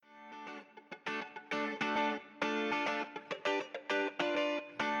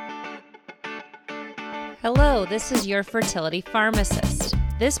Hello, this is your fertility pharmacist.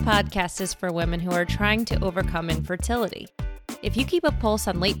 This podcast is for women who are trying to overcome infertility. If you keep a pulse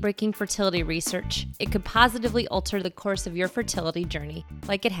on late-breaking fertility research, it could positively alter the course of your fertility journey,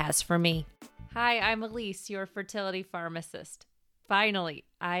 like it has for me. Hi, I'm Elise, your fertility pharmacist. Finally,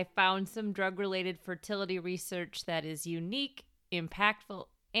 I found some drug-related fertility research that is unique, impactful,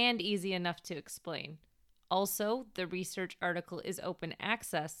 and easy enough to explain. Also, the research article is open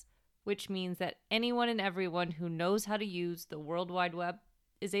access, which means that anyone and everyone who knows how to use the World Wide Web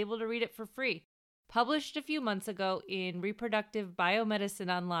is able to read it for free. Published a few months ago in Reproductive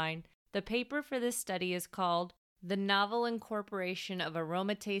Biomedicine Online, the paper for this study is called The Novel Incorporation of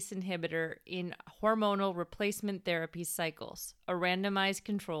Aromatase Inhibitor in Hormonal Replacement Therapy Cycles, a Randomized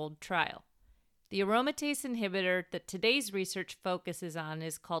Controlled Trial. The aromatase inhibitor that today's research focuses on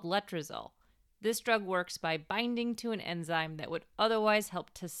is called letrozole. This drug works by binding to an enzyme that would otherwise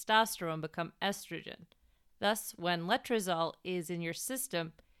help testosterone become estrogen. Thus, when letrozole is in your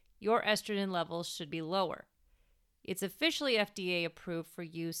system, your estrogen levels should be lower. It's officially FDA approved for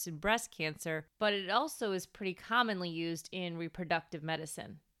use in breast cancer, but it also is pretty commonly used in reproductive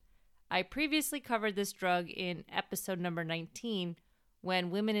medicine. I previously covered this drug in episode number 19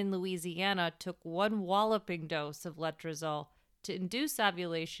 when women in Louisiana took one walloping dose of letrozole to induce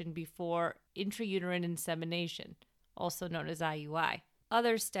ovulation before intrauterine insemination, also known as IUI.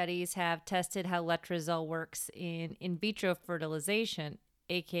 Other studies have tested how letrozole works in vitro fertilization,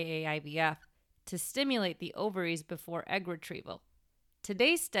 aka IVF, to stimulate the ovaries before egg retrieval.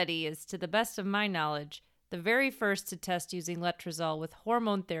 Today's study is, to the best of my knowledge, the very first to test using letrozole with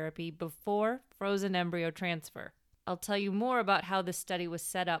hormone therapy before frozen embryo transfer. I'll tell you more about how this study was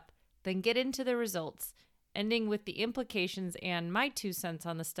set up, then get into the results, ending with the implications and my 2 cents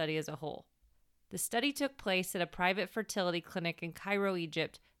on the study as a whole. The study took place at a private fertility clinic in Cairo,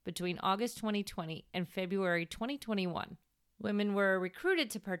 Egypt, between August 2020 and February 2021. Women were recruited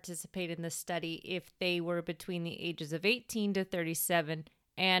to participate in this study if they were between the ages of 18 to 37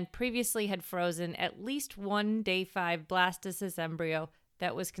 and previously had frozen at least one day 5 blastocyst embryo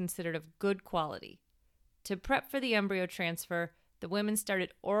that was considered of good quality. To prep for the embryo transfer, the women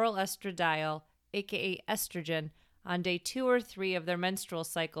started oral estradiol, aka estrogen, on day 2 or 3 of their menstrual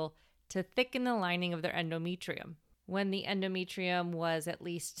cycle to thicken the lining of their endometrium. When the endometrium was at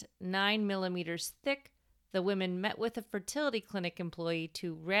least 9 millimeters thick, the women met with a fertility clinic employee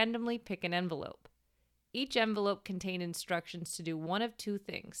to randomly pick an envelope. Each envelope contained instructions to do one of 2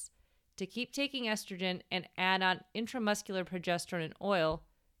 things: to keep taking estrogen and add on intramuscular progesterone and oil,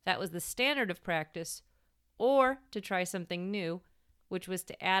 that was the standard of practice, or to try something new, which was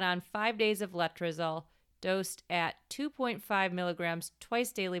to add on 5 days of letrozole dosed at 2.5 milligrams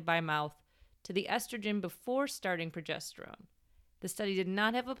twice daily by mouth to the estrogen before starting progesterone. The study did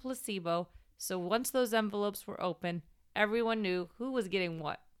not have a placebo, so once those envelopes were open, everyone knew who was getting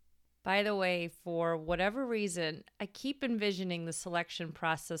what. By the way, for whatever reason, I keep envisioning the selection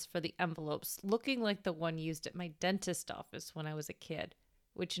process for the envelopes looking like the one used at my dentist office when I was a kid,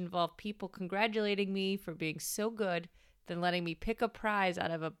 which involved people congratulating me for being so good, then letting me pick a prize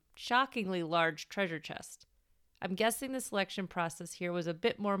out of a shockingly large treasure chest. I'm guessing the selection process here was a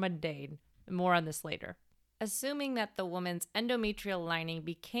bit more mundane, and more on this later. Assuming that the woman's endometrial lining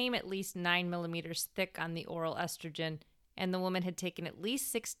became at least 9 millimeters thick on the oral estrogen, and the woman had taken at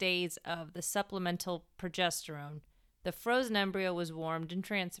least 6 days of the supplemental progesterone, the frozen embryo was warmed and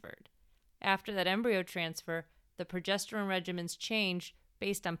transferred. After that embryo transfer, the progesterone regimens changed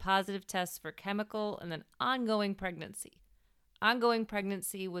based on positive tests for chemical and then ongoing pregnancy. Ongoing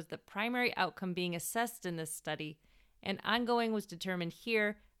pregnancy was the primary outcome being assessed in this study, and ongoing was determined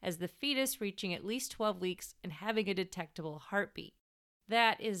here as the fetus reaching at least 12 weeks and having a detectable heartbeat.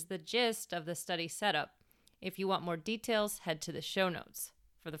 That is the gist of the study setup. If you want more details, head to the show notes.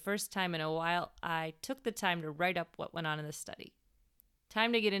 For the first time in a while, I took the time to write up what went on in the study.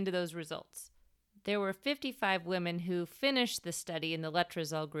 Time to get into those results. There were 55 women who finished the study in the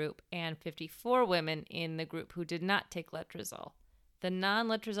letrozole group and 54 women in the group who did not take letrozole. The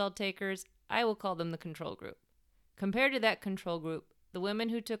non-letrozole takers, I will call them the control group. Compared to that control group, the women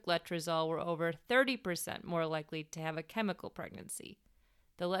who took letrozole were over 30% more likely to have a chemical pregnancy.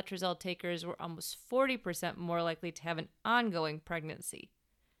 The letrozole takers were almost 40% more likely to have an ongoing pregnancy.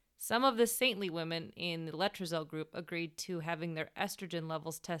 Some of the saintly women in the letrozole group agreed to having their estrogen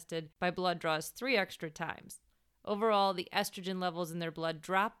levels tested by blood draws 3 extra times. Overall, the estrogen levels in their blood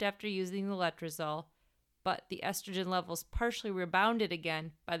dropped after using the letrozole, but the estrogen levels partially rebounded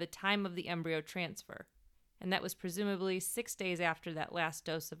again by the time of the embryo transfer, and that was presumably 6 days after that last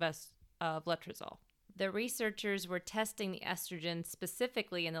dose of letrozole. The researchers were testing the estrogen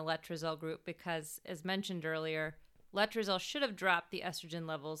specifically in the letrozole group because, as mentioned earlier, letrozole should have dropped the estrogen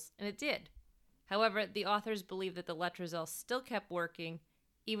levels, and it did. However, the authors believe that the letrozole still kept working,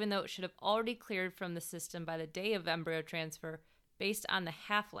 even though it should have already cleared from the system by the day of embryo transfer based on the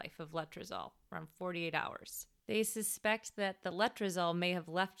half-life of letrozole, around 48 hours. They suspect that the letrozole may have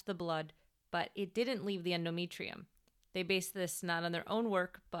left the blood, but it didn't leave the endometrium. They base this not on their own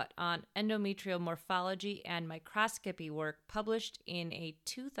work, but on endometrial morphology and microscopy work published in a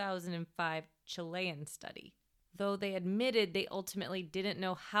 2005 Chilean study. Though they admitted they ultimately didn't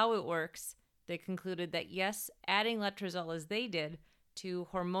know how it works, they concluded that yes, adding letrozole as they did to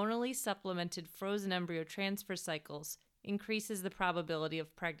hormonally supplemented frozen embryo transfer cycles increases the probability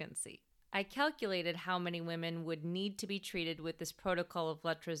of pregnancy. I calculated how many women would need to be treated with this protocol of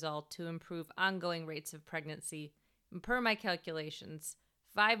letrozole to improve ongoing rates of pregnancy, and per my calculations,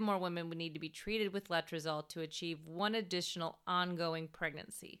 5 more women would need to be treated with letrozole to achieve 1 additional ongoing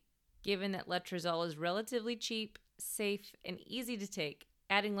pregnancy. Given that letrozole is relatively cheap, safe, and easy to take,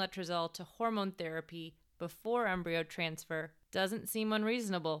 adding letrozole to hormone therapy before embryo transfer doesn't seem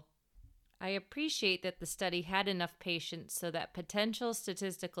unreasonable. I appreciate that the study had enough patients so that potential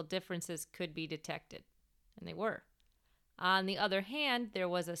statistical differences could be detected, and they were. On the other hand, there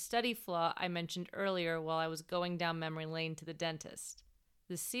was a study flaw I mentioned earlier while I was going down memory lane to the dentist.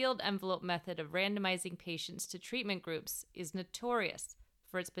 The sealed envelope method of randomizing patients to treatment groups is notorious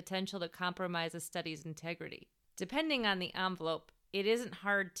for its potential to compromise a study's integrity. Depending on the envelope, it isn't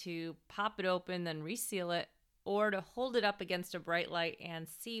hard to pop it open, then reseal it, or to hold it up against a bright light and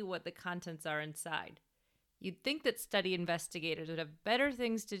see what the contents are inside. You'd think that study investigators would have better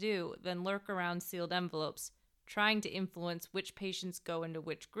things to do than lurk around sealed envelopes, trying to influence which patients go into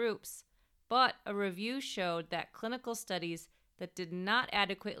which groups, but a review showed that clinical studies that did not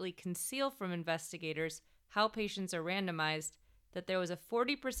adequately conceal from investigators how patients are randomized, that there was a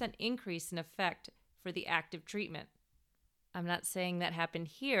 40% increase in effect for the active treatment. I'm not saying that happened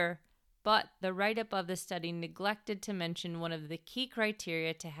here, but the write-up of the study neglected to mention one of the key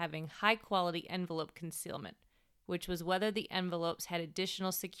criteria to having high-quality envelope concealment, which was whether the envelopes had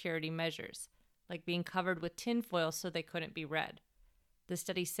additional security measures, like being covered with tinfoil so they couldn't be read. The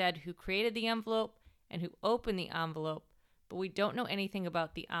study said who created the envelope and who opened the envelope, but we don't know anything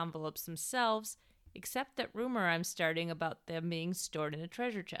about the envelopes themselves, except that rumor I'm starting about them being stored in a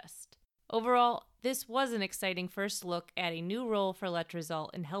treasure chest. Overall, this was an exciting first look at a new role for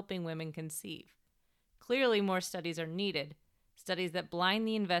letrozole in helping women conceive. Clearly, more studies are needed, studies that blind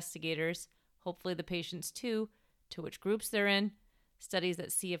the investigators, hopefully the patients too, to which groups they're in, studies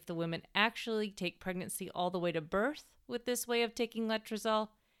that see if the women actually take pregnancy all the way to birth with this way of taking letrozole,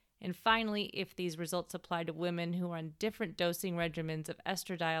 and finally, if these results apply to women who are on different dosing regimens of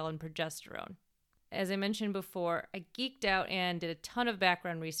estradiol and progesterone. As I mentioned before, I geeked out and did a ton of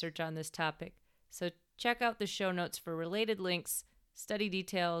background research on this topic, so check out the show notes for related links, study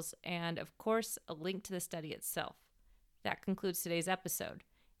details, and of course, a link to the study itself. That concludes today's episode.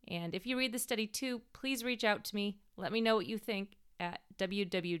 And if you read the study too, please reach out to me. Let me know what you think at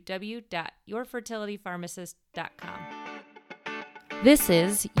www.yourfertilitypharmacist.com. This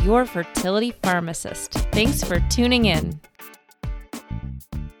is Your Fertility Pharmacist. Thanks for tuning in.